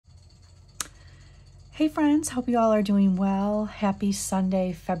Hey friends, hope you all are doing well. Happy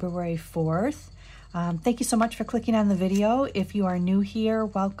Sunday, February 4th. Thank you so much for clicking on the video. If you are new here,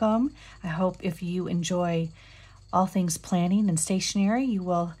 welcome. I hope if you enjoy all things planning and stationery, you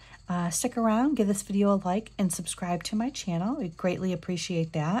will stick around, give this video a like, and subscribe to my channel. We greatly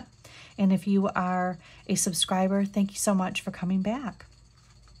appreciate that. And if you are a subscriber, thank you so much for coming back.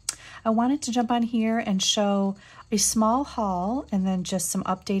 I wanted to jump on here and show a small haul and then just some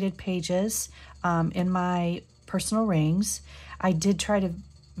updated pages in my personal rings. I did try to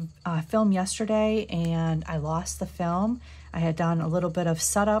film yesterday and I lost the film. I had done a little bit of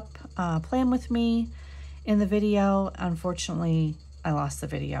setup, plan with me in the video. Unfortunately, I lost the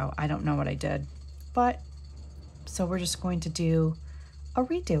video. I don't know what I did, but so we're just going to do a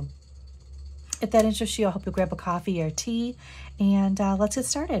redo. If that interests you, I hope you'll grab a coffee or tea and let's get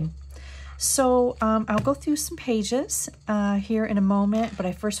started. So I'll go through some pages here in a moment, but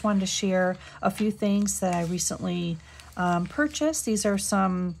I first wanted to share a few things that I recently purchased. These are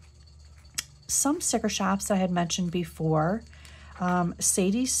some sticker shops that I had mentioned before.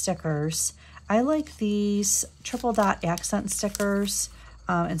 Sadie's stickers. I like these triple dot accent stickers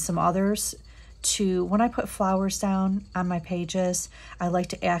and some others to, when I put flowers down on my pages, I like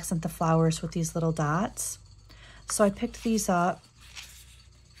to accent the flowers with these little dots. So I picked these up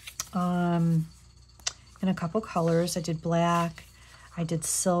in a couple colors. I did black, I did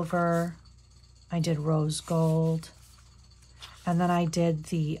silver, I did rose gold, and then I did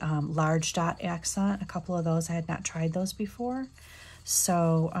the large dot accent. A couple of those, I had not tried those before.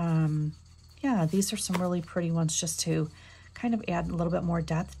 So yeah, these are some really pretty ones just to kind of add a little bit more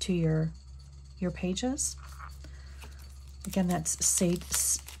depth to your pages. Again, that's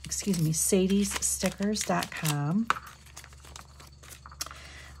sadiesstickers.com.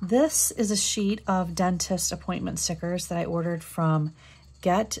 This is a sheet of dentist appointment stickers that I ordered from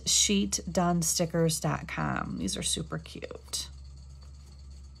getsheetdonestickers.com. These are super cute.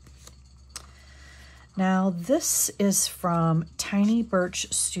 Now this is from Tiny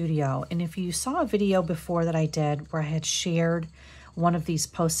Birch Studio, and if you saw a video before that I did where I had shared one of these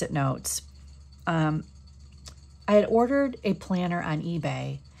post-it notes, I had ordered a planner on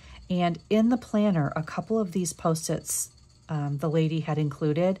eBay, and in the planner a couple of these post-its the lady had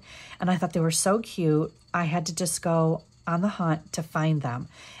included, and I thought they were so cute. I had to just go on the hunt to find them,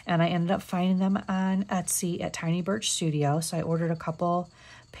 and I ended up finding them on Etsy at Tiny Birch Studio. So I ordered a couple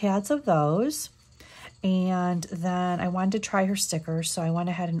pads of those, and then I wanted to try her stickers, so I went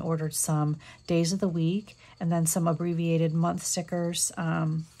ahead and ordered some days of the week and then some abbreviated month stickers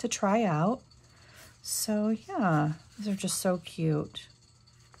to try out. So yeah, these are just so cute.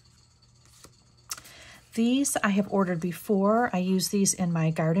 These I have ordered before. I use these in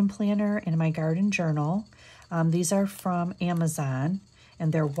my garden planner and my garden journal. These are from Amazon,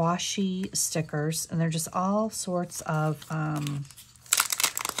 and they're washi stickers, and they're just all sorts of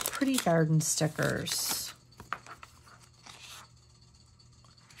pretty garden stickers.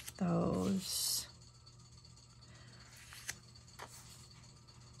 Those.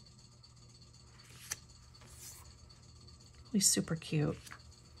 Really super cute.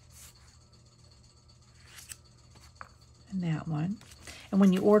 And that one. And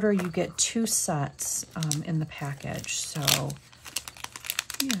when you order, you get 2 sets in the package. So,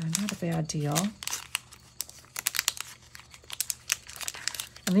 yeah, not a bad deal.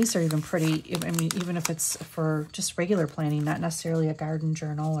 And these are even pretty, I mean, even if it's for just regular planning, not necessarily a garden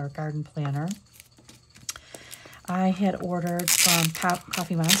journal or garden planner. I had ordered from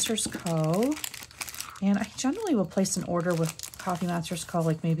Coffee Monsters Co. And I generally will place an order with Coffee Monsters Co.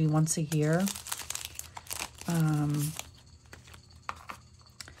 like maybe once a year.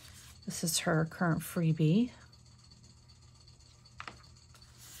 This is her current freebie.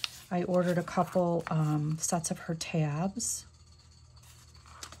 I ordered a couple sets of her tabs.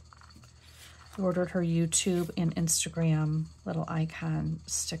 I ordered her YouTube and Instagram little icon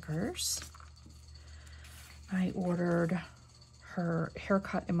stickers. I ordered her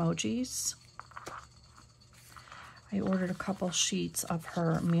haircut emojis. I ordered a couple sheets of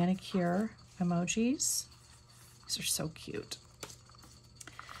her manicure emojis. These are so cute.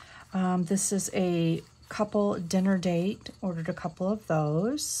 This is a couple dinner date. Ordered a couple of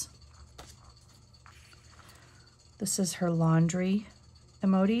those. This is her laundry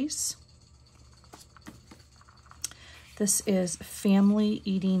emojis. This is family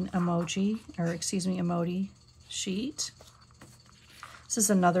eating emoji, or excuse me, emoji sheet. This is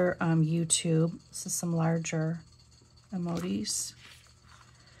another YouTube. This is some larger emojis.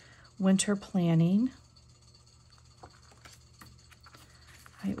 Winter planning.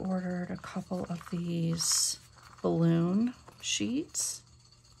 I ordered a couple of these balloon sheets.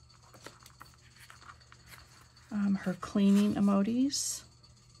 her cleaning emojis,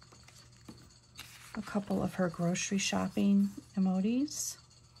 a couple of her grocery shopping emojis.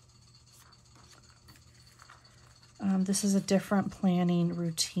 This is a different planning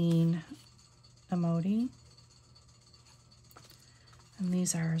routine emoji. And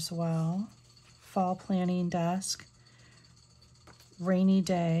these are as well. Fall planning desk, rainy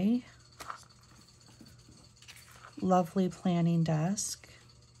day, lovely planning desk.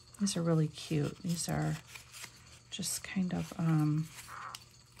 These are really cute. These are just kind of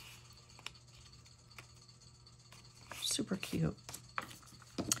super cute.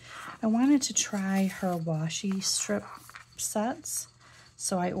 I wanted to try her washi strip sets,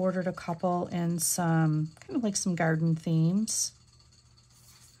 so I ordered a couple in some kind of like some garden themes.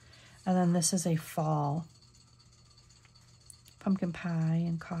 And then this is a fall pumpkin pie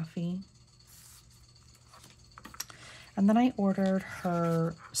and coffee. And then I ordered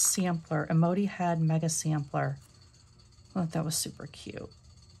her sampler, Emoji Head Mega Sampler. I thought that was super cute.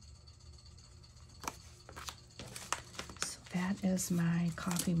 So that is my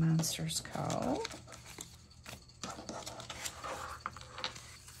Coffee Monsters Co.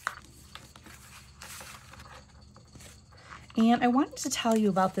 And I wanted to tell you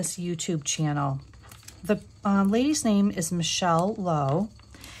about this YouTube channel. The lady's name is Michelle Lowe,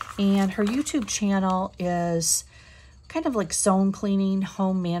 and her YouTube channel is kind of like zone cleaning,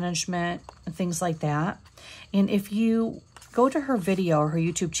 home management, and things like that. And if you go to her video or her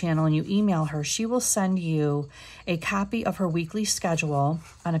YouTube channel and you email her, she will send you a copy of her weekly schedule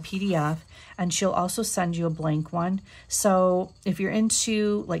on a PDF, and she'll also send you a blank one. So if you're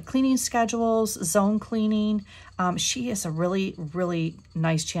into like cleaning schedules, zone cleaning, she is a really, really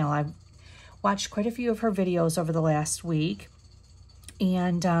nice channel. I've watched quite a few of her videos over the last week,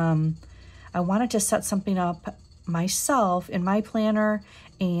 and I wanted to set something up myself in my planner,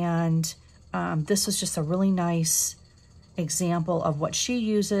 and this was just a really nice example of what she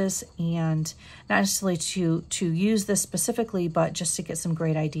uses, and not necessarily to use this specifically, but just to get some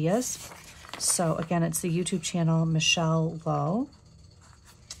great ideas. So again, it's the YouTube channel Michelle Lowe.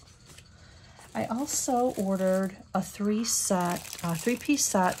 I also ordered a three-piece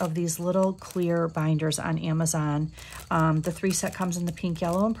set of these little clear binders on Amazon. The 3-set comes in the pink,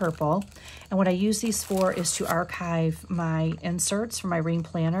 yellow, and purple. And what I use these for is to archive my inserts for my ring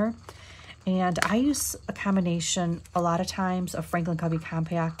planner. And I use a combination a lot of times of Franklin Covey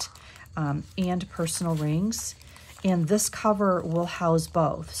Compact and personal rings. And this cover will house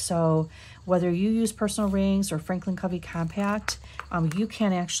both. So whether you use personal rings or Franklin Covey Compact, you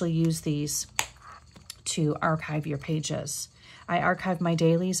can actually use these to archive your pages. I archive my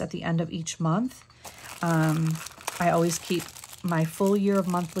dailies at the end of each month. I always keep my full year of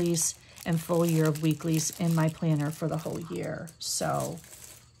monthlies and full year of weeklies in my planner for the whole year. So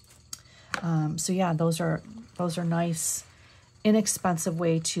yeah, those are nice, inexpensive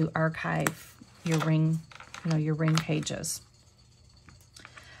way to archive your ring, your ring pages.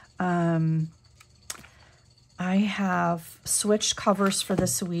 I have switched covers for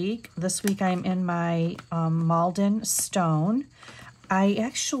this week. This week I'm in my Malden Stone. I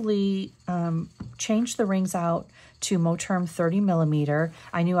actually changed the rings out to Moterm 30 millimeter.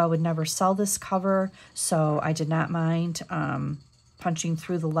 I knew I would never sell this cover, so I did not mind punching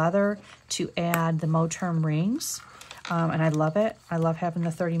through the leather to add the Moterm rings. And I love it. I love having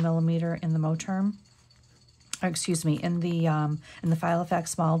the 30 millimeter in the Moterm. Excuse me, in the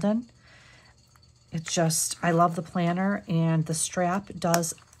Filofax Malden. It's just, I love the planner, and the strap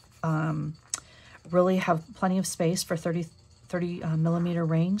does really have plenty of space for 30 millimeter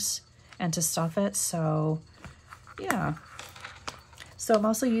rings and to stuff it. So yeah. So I'm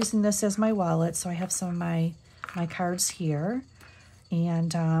also using this as my wallet. So I have some of my cards here.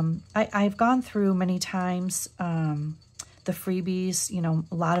 And I've gone through many times the freebies.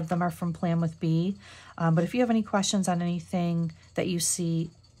 A lot of them are from Plan with B. But if you have any questions on anything that you see,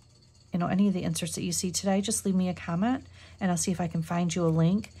 any of the inserts that you see today, just leave me a comment and I'll see if I can find you a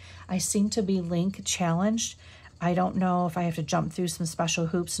link. I seem to be link challenged. I don't know if I have to jump through some special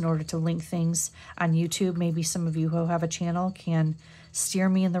hoops in order to link things on YouTube. Maybe some of you who have a channel can steer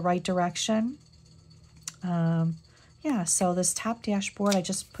me in the right direction. Yeah, so this top dashboard, I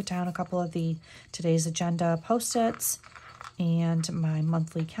just put down a couple of the today's agenda Post-its and my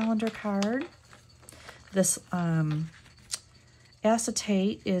monthly calendar card. This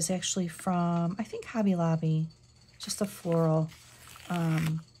acetate is actually from, I think, Hobby Lobby. Just a floral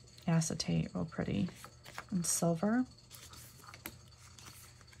acetate, real pretty, and silver.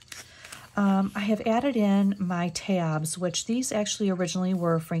 I have added in my tabs, which these actually originally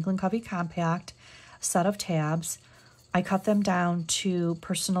were Franklin Covey Compact set of tabs. I cut them down to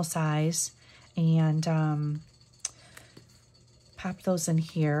personal size, and pop those in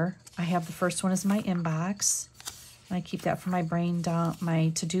here. I have the first one is my inbox. And I keep that for my brain dump,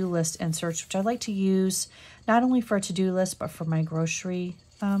 my to-do list inserts, which I like to use not only for a to-do list, but for my grocery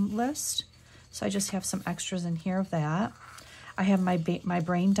list. So I just have some extras in here of that. I have my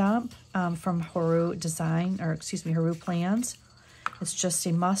brain dump from Haru Design, or excuse me, Haru Plans. It's just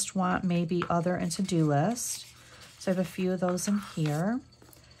a must, want, maybe, other, and to-do list. So I have a few of those in here.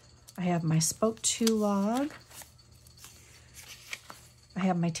 I have my Spoke To log. I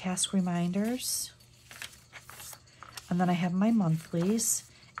have my task reminders. And then I have my monthlies.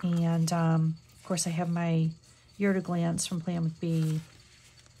 And, of course, I have my Year to Glance from Plan with B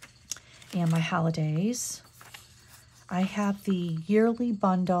and my holidays. I have the yearly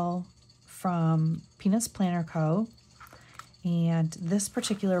bundle from Peanuts Planner Co. And this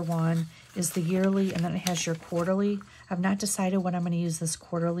particular one is the yearly, and then it has your quarterly. I've not decided what I'm going to use this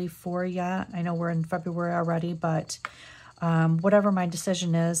quarterly for yet. I know we're in February already, but whatever my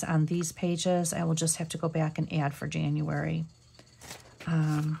decision is on these pages, I will just have to go back and add for January.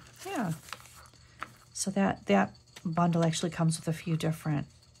 Yeah. So that bundle actually comes with a few different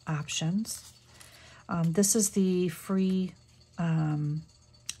options. This is the free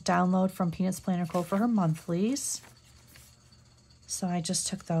download from Peanuts Planner Co. for her monthlies. So I just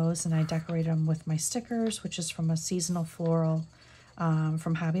took those and I decorated them with my stickers, which is from a seasonal floral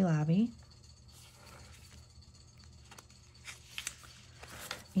from Hobby Lobby.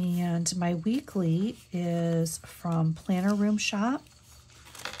 And my weekly is from Planner Room Shop.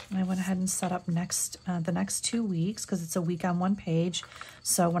 And I went ahead and set up the next 2 weeks because it's a week on one page.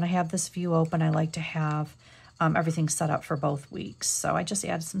 So when I have this view open, I like to have everything set up for both weeks. So I just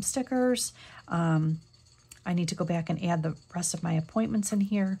added some stickers. I need to go back and add the rest of my appointments in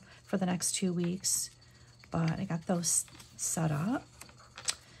here for the next 2 weeks. But I got those set up.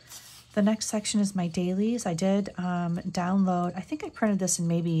 The next section is my dailies. I did download, I think I printed this in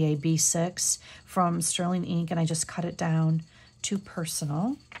maybe a B6 from Sterling Ink, and I just cut it down to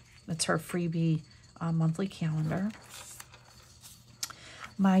personal. It's her freebie monthly calendar.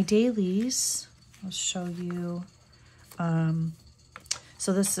 My dailies, I'll show you.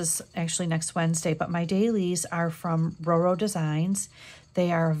 So this is actually next Wednesday, but my dailies are from Roro Designs. They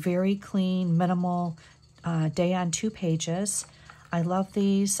are very clean, minimal, day on 2 pages. I love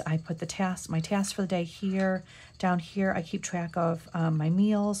these. I put my tasks for the day here. Down here, I keep track of my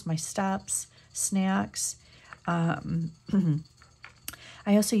meals, my steps, snacks. I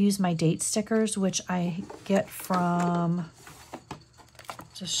also use my date stickers, which I get from,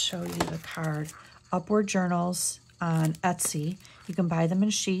 just show you the card, Upward Journals on Etsy. You can buy them in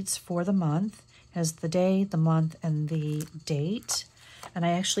sheets for the month. It has the day, the month, and the date. And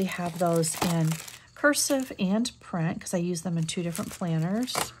I actually have those in cursive and print because I use them in 2 different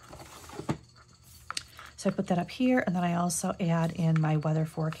planners. So I put that up here, and then I also add in my weather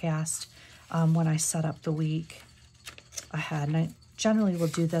forecast when I set up the week ahead. And I generally will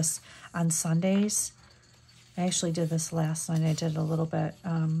do this on Sundays. I actually did this last night. I did a little bit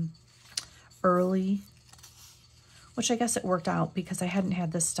early, which I guess it worked out because I hadn't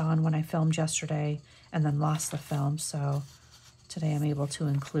had this done when I filmed yesterday and then lost the film. So today I'm able to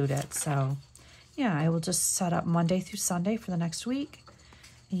include it. So yeah, I will just set up Monday through Sunday for the next week.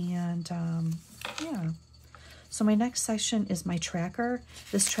 And yeah. So my next section is my tracker.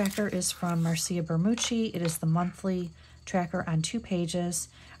 This tracker is from Marcia Bermucci. It is the monthly tracker on 2 pages.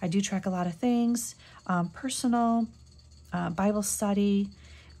 I do track a lot of things, personal, Bible study,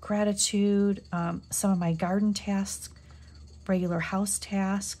 gratitude, some of my garden tasks, regular house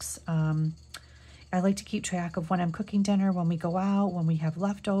tasks. I like to keep track of when I'm cooking dinner, when we go out, when we have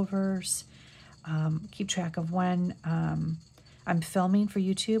leftovers, keep track of when I'm filming for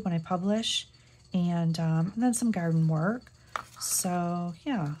YouTube, when I publish, and then some garden work. So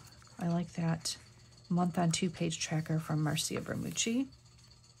yeah, I like that month on 2-page tracker from Marcia Bermucci.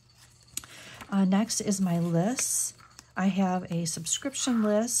 Next is my lists. I have a subscription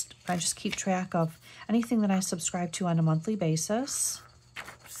list. I just keep track of anything that I subscribe to on a monthly basis.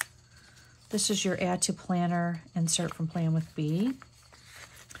 This is your add to planner insert from Plan with B.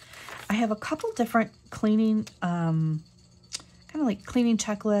 I have a couple different cleaning, kind of like cleaning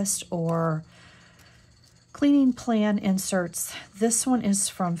checklist or cleaning plan inserts. This one is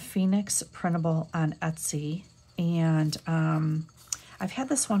from Phoenix Printable on Etsy, and I've had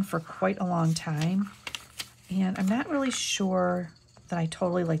this one for quite a long time, and I'm not really sure that I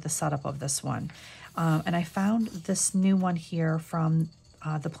totally like the setup of this one. And I found this new one here from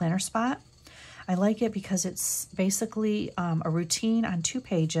the Planner Spot. I like it because it's basically a routine on 2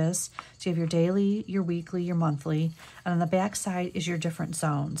 pages. So you have your daily, your weekly, your monthly, and on the back side is your different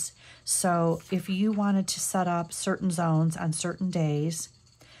zones. So if you wanted to set up certain zones on certain days,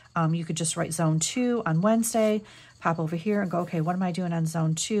 you could just write zone 2 on Wednesday, pop over here and go, okay, what am I doing on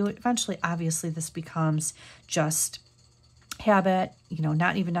zone 2? Eventually, obviously, this becomes just habit, you know,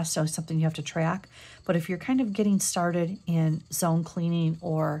 not even necessarily something you have to track. But if you're kind of getting started in zone cleaning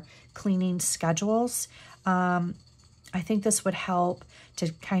or cleaning schedules, I think this would help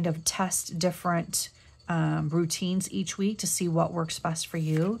to kind of test different routines each week to see what works best for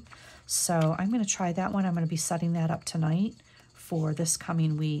you. So I'm going to try that one. I'm going to be setting that up tonight for this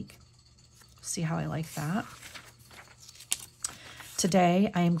coming week. See how I like that.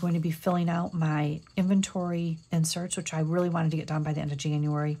 Today, I am going to be filling out my inventory inserts, which I really wanted to get done by the end of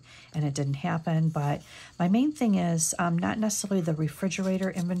January, and it didn't happen. But my main thing is not necessarily the refrigerator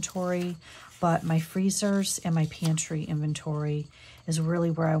inventory, but my freezers and my pantry inventory is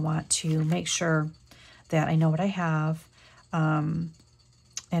really where I want to make sure that I know what I have, and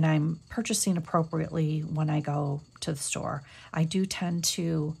I'm purchasing appropriately when I go to the store. I do tend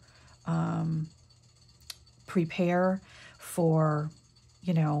to prepare for,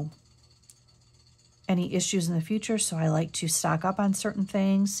 you know, any issues in the future. So I like to stock up on certain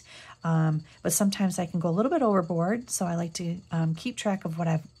things, but sometimes I can go a little bit overboard. So I like to keep track of what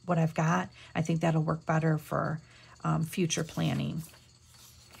I've got. I think that'll work better for future planning.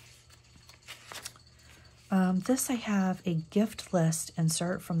 This I have a gift list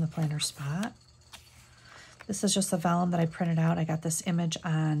insert from the Planner Spot. This is just a vellum that I printed out. I got this image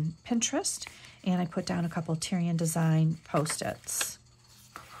on Pinterest, and I put down a couple Tyrian Design Post-its.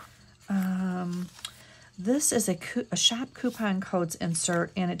 This is a shop coupon codes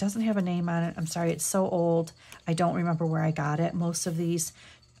insert, and it doesn't have a name on it. I'm sorry, it's so old. I don't remember where I got it. Most of these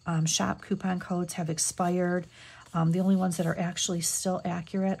shop coupon codes have expired. The only ones that are actually still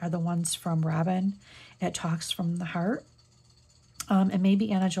accurate are the ones from Robin at Talks from the Heart, and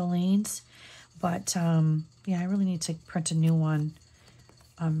maybe Anna Jolene's. But yeah, I really need to print a new one.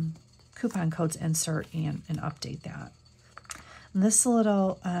 Coupon codes insert and update that. And this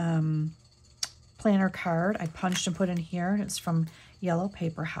little planner card I punched and put in here, and it's from Yellow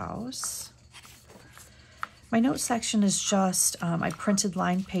Paper House. My note section is just, I printed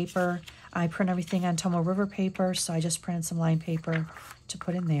lined paper. I print everything on Tomo River paper, so I just printed some lined paper to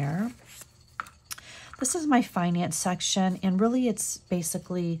put in there. This is my finance section, and really it's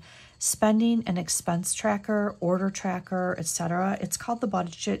basically spending and expense tracker, order tracker, etc. It's called the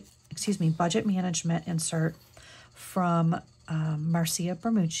budget management insert from Marcia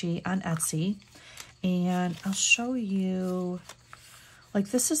Bermucci on Etsy. And I'll show you,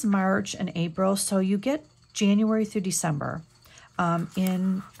 like this is March and April, so you get January through December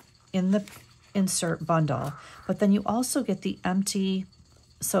in the insert bundle, but then you also get the empty.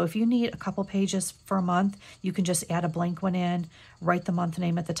 So if you need a couple pages for a month, you can just add a blank one in, write the month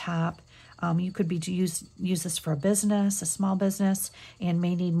name at the top. You could use this for a business, a small business, and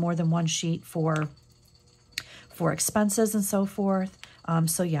may need more than one sheet for expenses and so forth.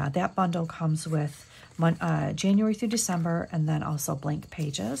 So yeah, that bundle comes with January through December, and then also blank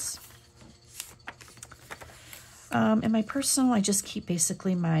pages. In my personal, I just keep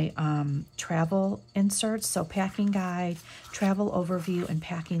basically my travel inserts, so packing guide, travel overview, and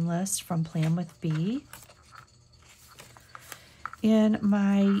packing list from Plan with B. In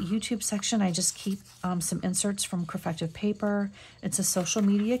my YouTube section, I just keep some inserts from Crafective Paper. It's a social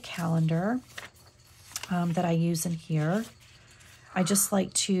media calendar that I use in here. I just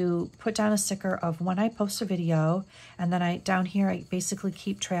like to put down a sticker of when I post a video, and then down here I basically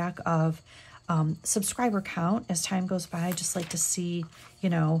keep track of subscriber count as time goes by. I just like to see, you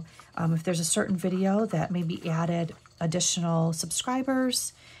know, if there's a certain video that maybe added additional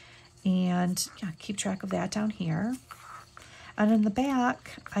subscribers, and yeah, keep track of that down here. And in the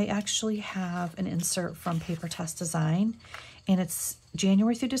back, I actually have an insert from Paper Test Design, and it's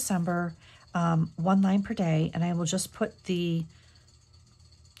January through December, 1 line per day, and I will just put the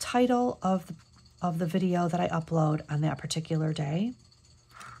title of the video that I upload on that particular day.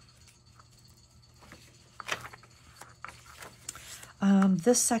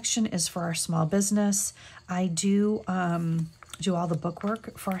 This section is for our small business. I do all the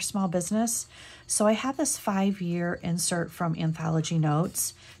bookwork for our small business. So I have this 5-year insert from Anthology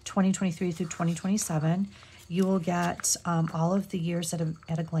Notes, 2023 through 2027. You will get all of the years at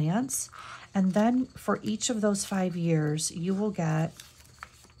a glance. And then for each of those 5 years, you will get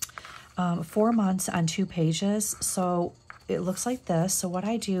 4 months on 2 pages. So it looks like this. So what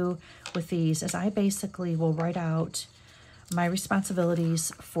I do with these is I basically will write out my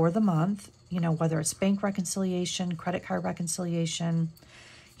responsibilities for the month, you know, whether it's bank reconciliation, credit card reconciliation,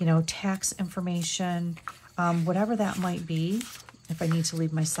 you know, tax information, whatever that might be. If I need to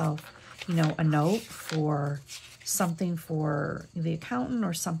leave myself, you know, a note for something for the accountant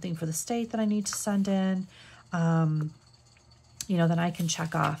or something for the state that I need to send in, you know, then I can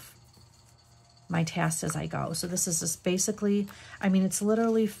check off my tasks as I go. So this is just basically, I mean, it's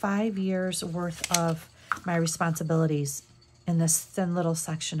literally 5 years worth of my responsibilities in this thin little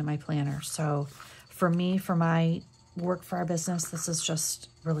section of my planner. So for me, for my work for our business, this is just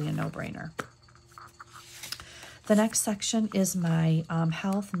really a no-brainer. The next section is my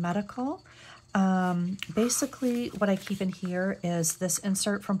health medical. Basically what I keep in here is this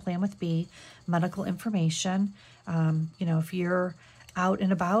insert from Plan with B, medical information. You know, if you're out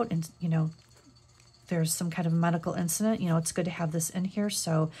and about and, you know, there's some kind of medical incident, you know, it's good to have this in here.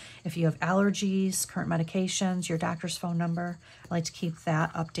 So if you have allergies, current medications, your doctor's phone number, I like to keep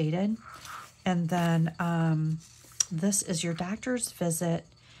that updated. And then this is your doctor's visit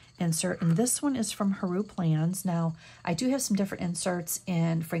insert, and this one is from Haru Plans. Now, I do have some different inserts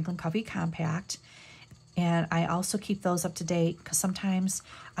in Franklin Covey Compact, and I also keep those up to date because sometimes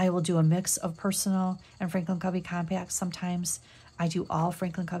I will do a mix of personal and Franklin Covey Compact. Sometimes I do all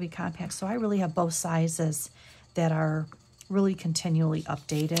Franklin Covey Compact, so I really have both sizes that are really continually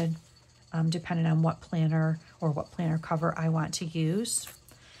updated, depending on what planner or what planner cover I want to use.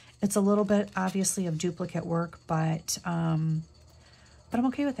 It's a little bit, obviously, of duplicate work, but I'm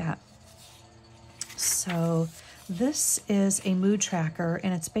okay with that. So this is a mood tracker,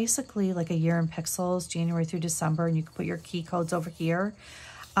 and it's basically like a year in pixels, January through December, and you can put your key codes over here.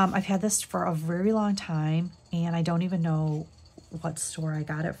 I've had this for a very long time, and I don't even know what store I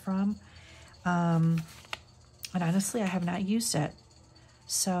got it from. And honestly, I have not used it.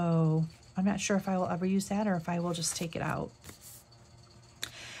 So I'm not sure if I will ever use that or if I will just take it out.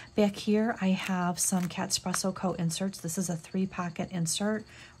 Back here, I have some Cat Espresso Co. inserts. This is a 3-pocket insert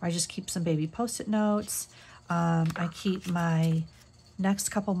where I just keep some baby Post-it notes. I keep my next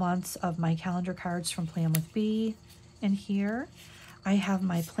couple months of my calendar cards from Plan with B in here. I have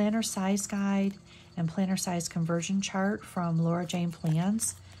my planner size guide and planner size conversion chart from Laura Jane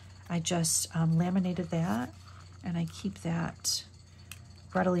Plans. I just laminated that, and I keep that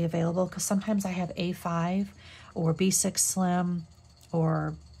readily available because sometimes I have A5 or B6 Slim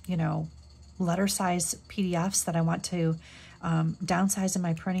or, you know, letter size PDFs that I want to downsize in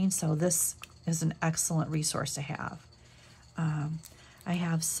my printing, so this is an excellent resource to have. I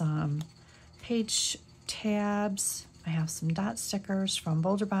have some page tabs. I have some dot stickers from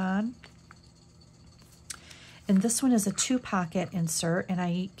Boulder Bond. And this one is a 2-pocket insert, and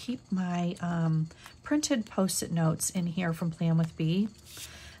I keep my printed Post-it notes in here from Plan with B.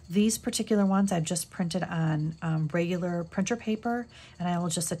 These particular ones I've just printed on regular printer paper, and I will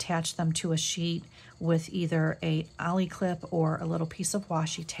just attach them to a sheet with either a ollie clip or a little piece of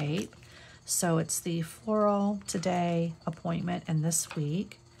washi tape. So it's the floral today, appointment, and this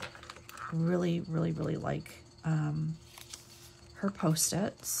week. Really, really, really like her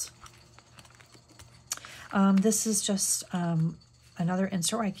Post-its. This is just another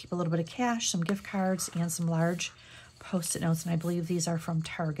insert where I keep a little bit of cash, some gift cards, and some large Post-it notes, and I believe these are from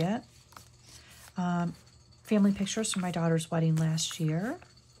Target. Family pictures from my daughter's wedding last year.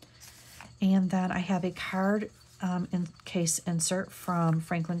 And then I have a card case insert from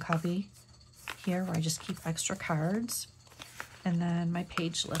Franklin Covey here, where I just keep extra cards. And then my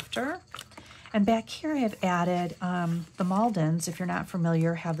page lifter. And back here I have added the Maldens, if you're not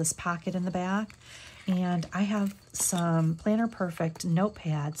familiar, have this pocket in the back. And I have some Planner Perfect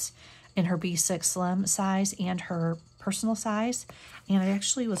notepads in her B6 Slim size and her personal size, and it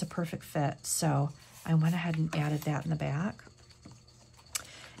actually was a perfect fit, so I went ahead and added that in the back.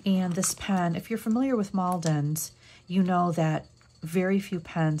 And this pen, if you're familiar with Maldens, you know that very few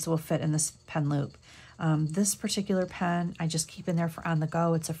pens will fit in this pen loop. This particular pen I just keep in there for on the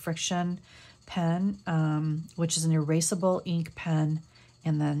go. It's a friction pen, which is an erasable ink pen,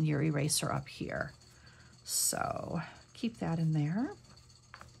 and then your eraser up here. So keep that in there.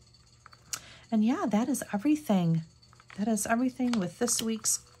 And yeah, that is everything. That is everything with this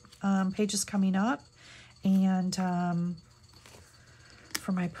week's pages coming up. And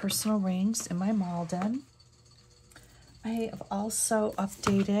for my personal rings in my Malden, I have also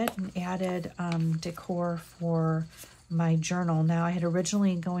updated and added decor for my journal. Now, I had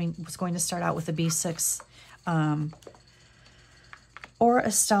originally was going to start out with a B6 or a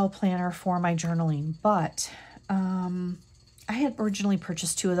Estelle planner for my journaling, but I had originally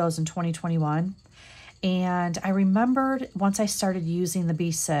purchased 2 of those in 2021, and I remembered once I started using the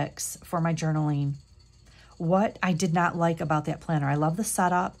B6 for my journaling, what I did not like about that planner. I love the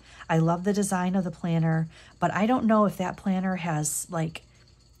setup. I love the design of the planner, but I don't know if that planner has like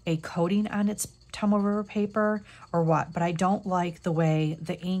a coating on its Tomoe River paper or what, but I don't like the way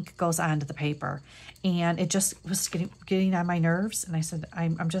the ink goes onto the paper. And it just was getting on my nerves. And I said,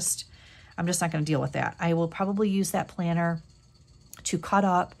 I'm just not going to deal with that. I will probably use that planner to cut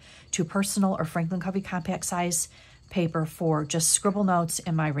up to personal or Franklin Covey compact size paper for just scribble notes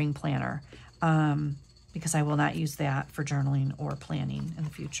in my ring planner, because I will not use that for journaling or planning in the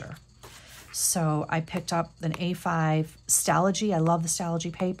future. So I picked up an A5 Stalogy. I love the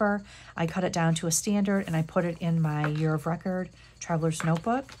Stalogy paper. I cut it down to a standard and I put it in my Year of Record Traveler's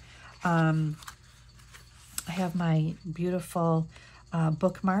Notebook. I have my beautiful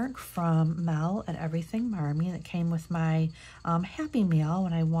bookmark from Mel at Everything Marmy that came with my Happy Meal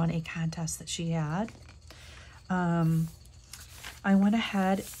when I won a contest that she had. I went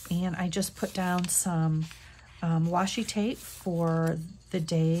ahead and I just put down some washi tape for the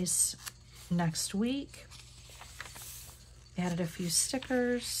days next week. Added a few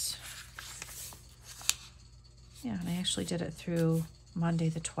stickers. Yeah, and I actually did it through Monday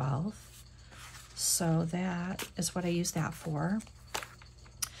the 12th. So that is what I use that for.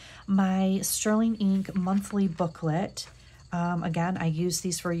 My Sterling Ink monthly booklet. Again, I use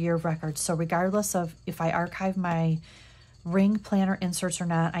these for a year of records. So regardless of if I archive my ring planner inserts or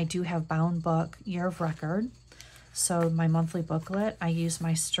not, I do have bound book year of record. So my monthly booklet, I use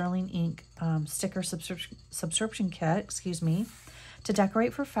my Sterling Ink sticker subscription kit, to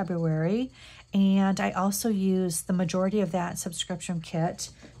decorate for February. And I also use the majority of that subscription kit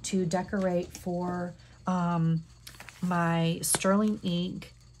to decorate for my Sterling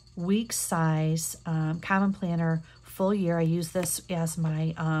Ink week size common planner full year. I use this as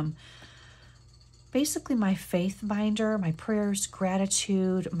my basically my faith binder, my prayers,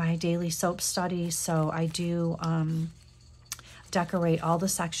 gratitude, my daily soap study. So I do decorate all the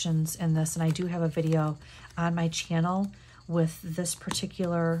sections in this, and I do have a video on my channel with this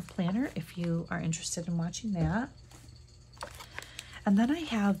particular planner if you are interested in watching that. And then I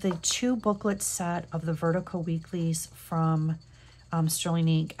have the 2 booklet set of the Vertical Weeklies from Sterling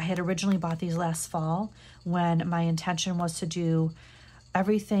Ink. I had originally bought these last fall when my intention was to do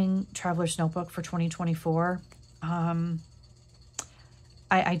everything Traveler's Notebook for 2024. I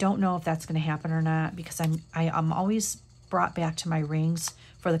don't know if that's going to happen or not, because I'm always brought back to my rings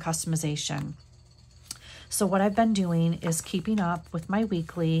for the customization. So what I've been doing is keeping up with my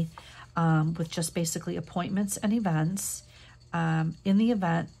weekly with just basically appointments and events. In the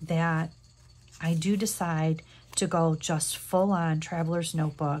event that I do decide to go just full on Traveler's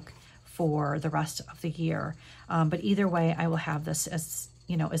Notebook for the rest of the year. But either way, I will have this as,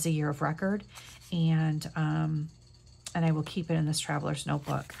 as a year of record, and I will keep it in this Traveler's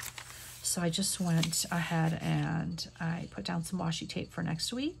Notebook. So I just went ahead and I put down some washi tape for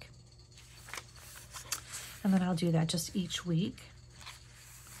next week. And then I'll do that just each week.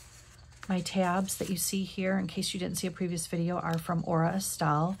 My tabs that you see here, in case you didn't see a previous video, are from Aura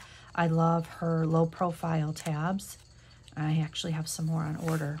Estelle. I love her low profile tabs. I actually have some more on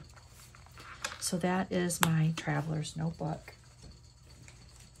order. So that is my Traveler's Notebook.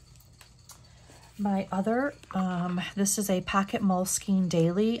 My other, this is a Pocket Moleskine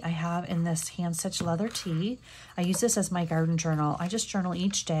Daily I have in this hand-stitched leather tee. I use this as my garden journal. I just journal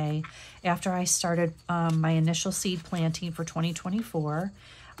each day after I started my initial seed planting for 2024.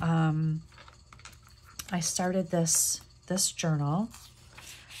 I started this journal,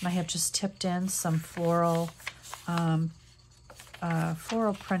 and I have just tipped in some floral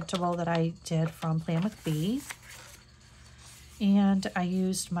printable that I did from Plan with Bee. And I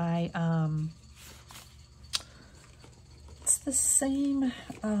used my, it's the same,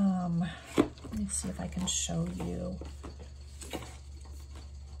 let me see if I can show you.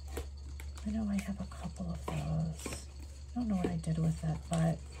 I know I have a couple of those. I don't know what I did with it,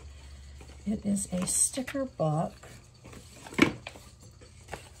 but it is a sticker book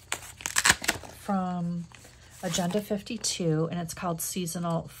from Agenda 52, and it's called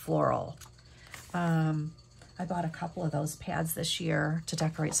Seasonal Floral. I bought a couple of those pads this year to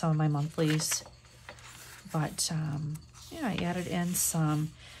decorate some of my monthlies. But yeah, I added in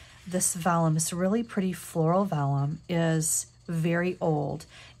this vellum. This really pretty floral vellum is very old.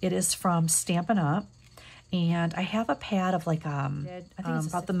 It is from Stampin' Up! And I have a pad of like I think it's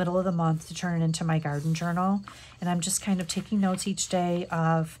about the middle of the month to turn it into my garden journal. And I'm just kind of taking notes each day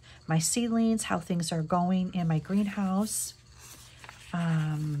of my seedlings, how things are going in my greenhouse.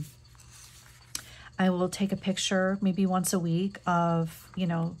 I will take a picture maybe once a week of,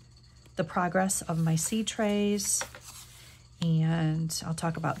 the progress of my seed trays. And I'll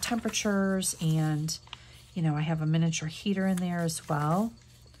talk about temperatures and, You know, I have a miniature heater in there as well.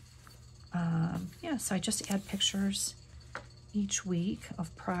 Yeah, so I just add pictures each week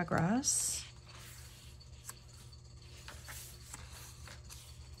of progress.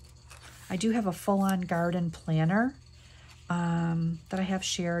 I do have a full-on garden planner that I have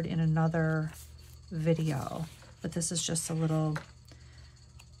shared in another video, but this is just a little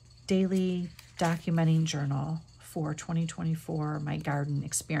daily documenting journal for 2024, my garden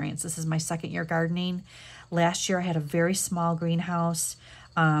experience. This is my second year gardening. Last year I had a very small greenhouse,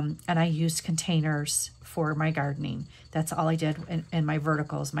 and I used containers for my gardening. That's all I did in my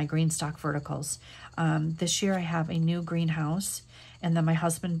verticals, my green stock verticals. This year I have a new greenhouse, and then my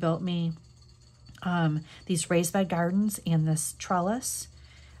husband built me these raised bed gardens and this trellis.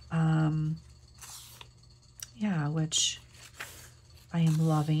 Yeah, which I am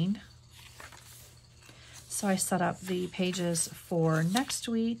loving. So I set up the pages for next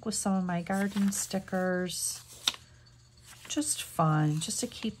week with some of my garden stickers. Just fun, just to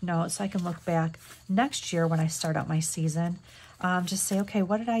keep notes so I can look back next year when I start out my season. Just say, okay,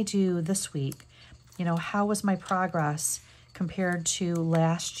 what did I do this week? You know, how was my progress compared to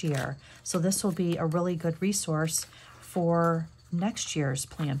last year? So this will be a really good resource for next year's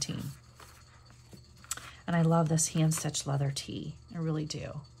planting. And I love this hand-stitched leather tee. I really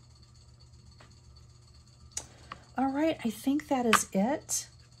do. All right, I think that is it.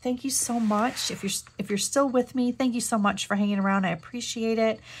 Thank you so much. If you're still with me, thank you so much for hanging around. I appreciate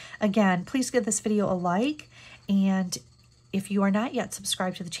it. Again, please give this video a like. And if you are not yet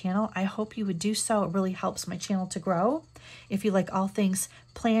subscribed to the channel, I hope you would do so. It really helps my channel to grow. If you like all things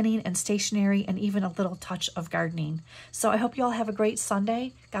planning and stationery and even a little touch of gardening. So I hope you all have a great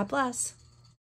Sunday. God bless.